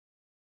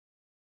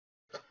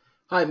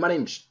Hi, my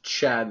name's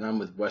Chad and I'm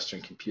with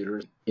Western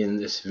Computers. In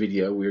this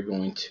video, we're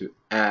going to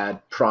add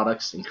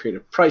products and create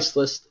a price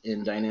list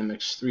in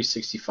Dynamics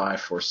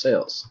 365 for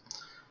sales.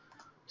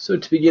 So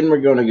to begin, we're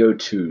going to go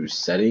to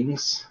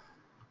Settings,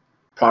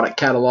 Product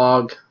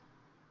Catalog,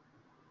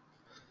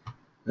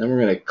 then we're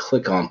going to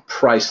click on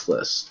Price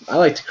List. I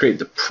like to create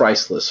the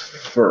price list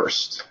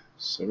first.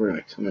 So we're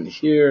going to come in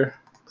here,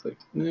 click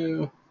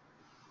New,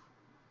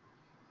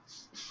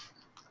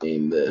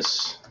 name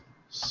this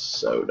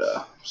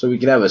soda. So we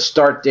can have a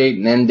start date,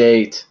 an end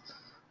date,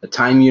 a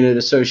time unit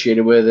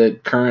associated with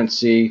it,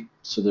 currency.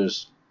 So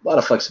there's a lot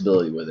of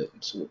flexibility with it.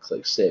 So we'll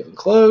click Save and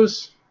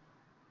Close.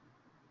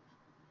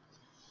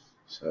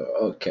 So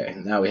okay,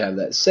 now we have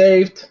that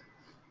saved.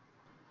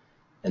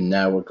 And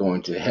now we're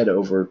going to head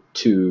over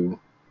to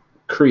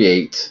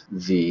create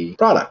the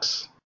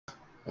products.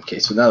 Okay,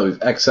 so now that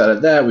we've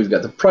exited that, we've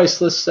got the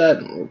price list set.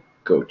 And we'll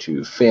go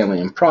to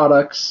Family and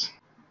Products.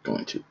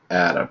 Going to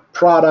add a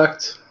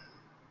product.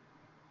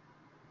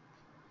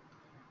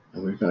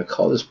 And we're going to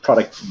call this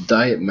product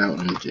Diet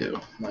Mountain Dew,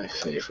 my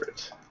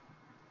favorite.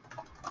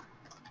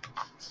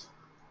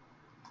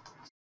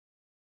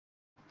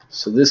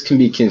 So this can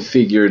be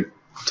configured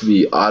to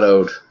be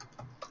autoed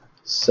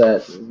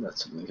set.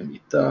 That's something that can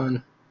be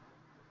done.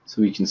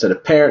 So we can set a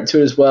parent to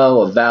it as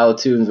well, a valid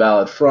to and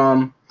valid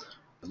from.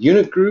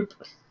 Unit group,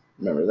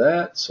 remember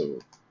that.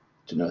 So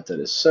denote that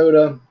as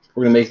soda.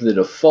 We're going to make the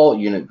default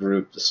unit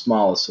group the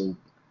smallest, so we'll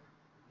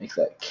make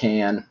that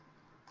can.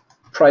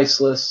 Price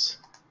list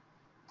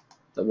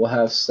that we'll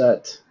have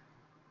set.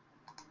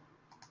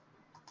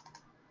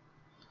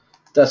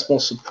 Decimal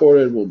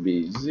supported will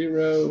be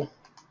 0.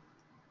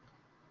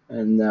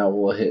 And now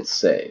we'll hit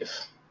save.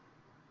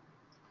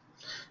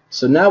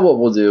 So now what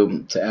we'll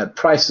do to add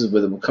prices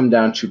with it, we'll come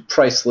down to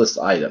price list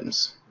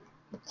items.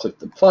 We'll click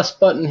the plus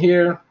button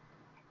here.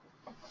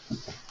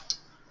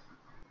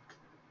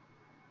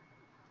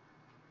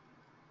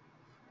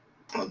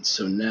 And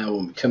so now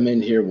when we come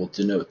in here, we'll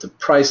denote the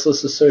price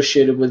list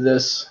associated with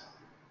this.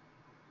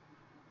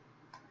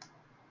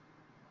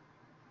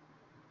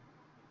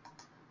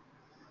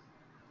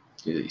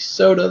 Do the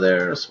soda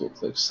there, so we'll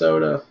click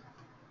soda.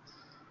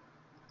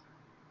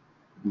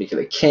 Make it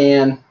a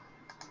can.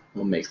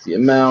 We'll make the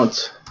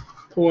amount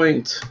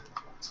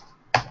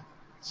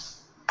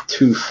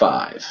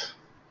 0.25.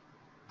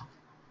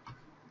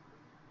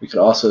 We could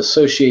also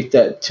associate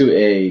that to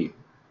a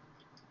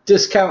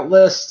discount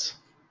list.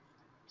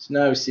 So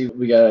now we see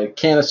we got a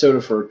can of soda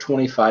for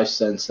 25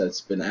 cents that's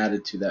been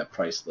added to that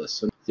price list.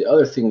 So the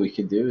other thing we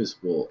could do is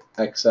we'll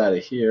X out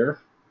of here.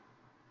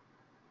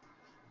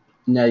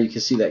 Now you can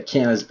see that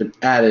can has been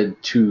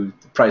added to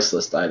the price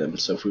list item.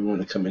 So if we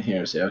want to come in here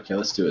and say, okay,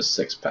 let's do a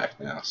 6-pack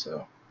now.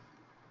 So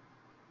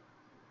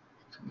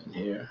come in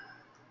here.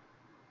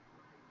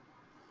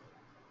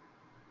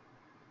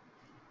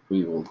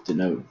 We will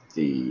denote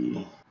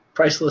the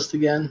price list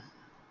again,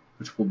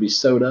 which will be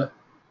soda.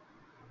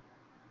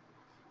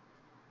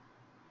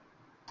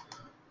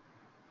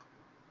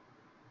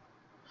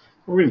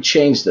 We're going to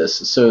change this.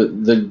 So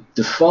the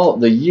default,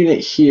 the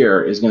unit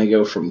here is going to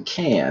go from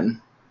can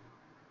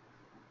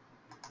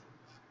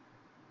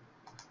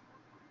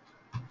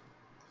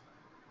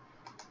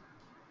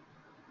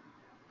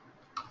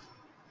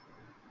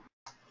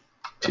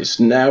to,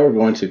 so now we're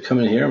going to come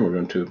in here and we're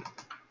going to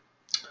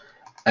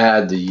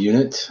add the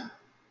unit. I'm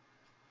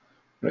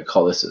going to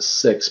call this a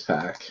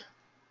 6-pack.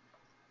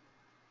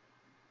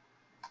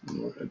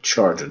 We're going to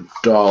charge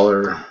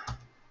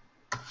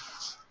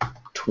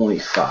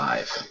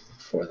 $1.25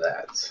 for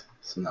that.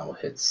 So now we'll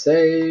hit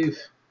save.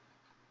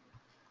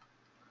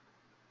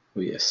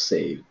 We have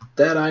saved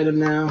that item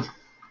now.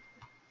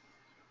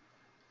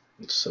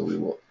 So we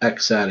will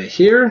X out of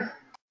here.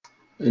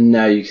 And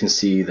now you can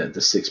see that the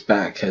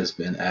 6-pack has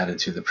been added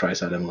to the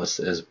price item list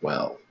as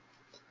well.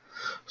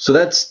 So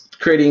that's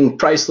creating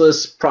price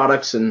lists,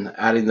 products, and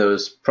adding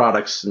those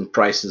products and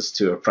prices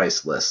to a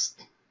price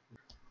list.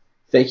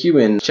 Thank you,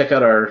 and check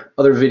out our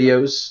other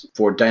videos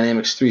for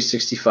Dynamics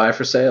 365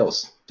 for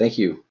sales. Thank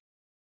you.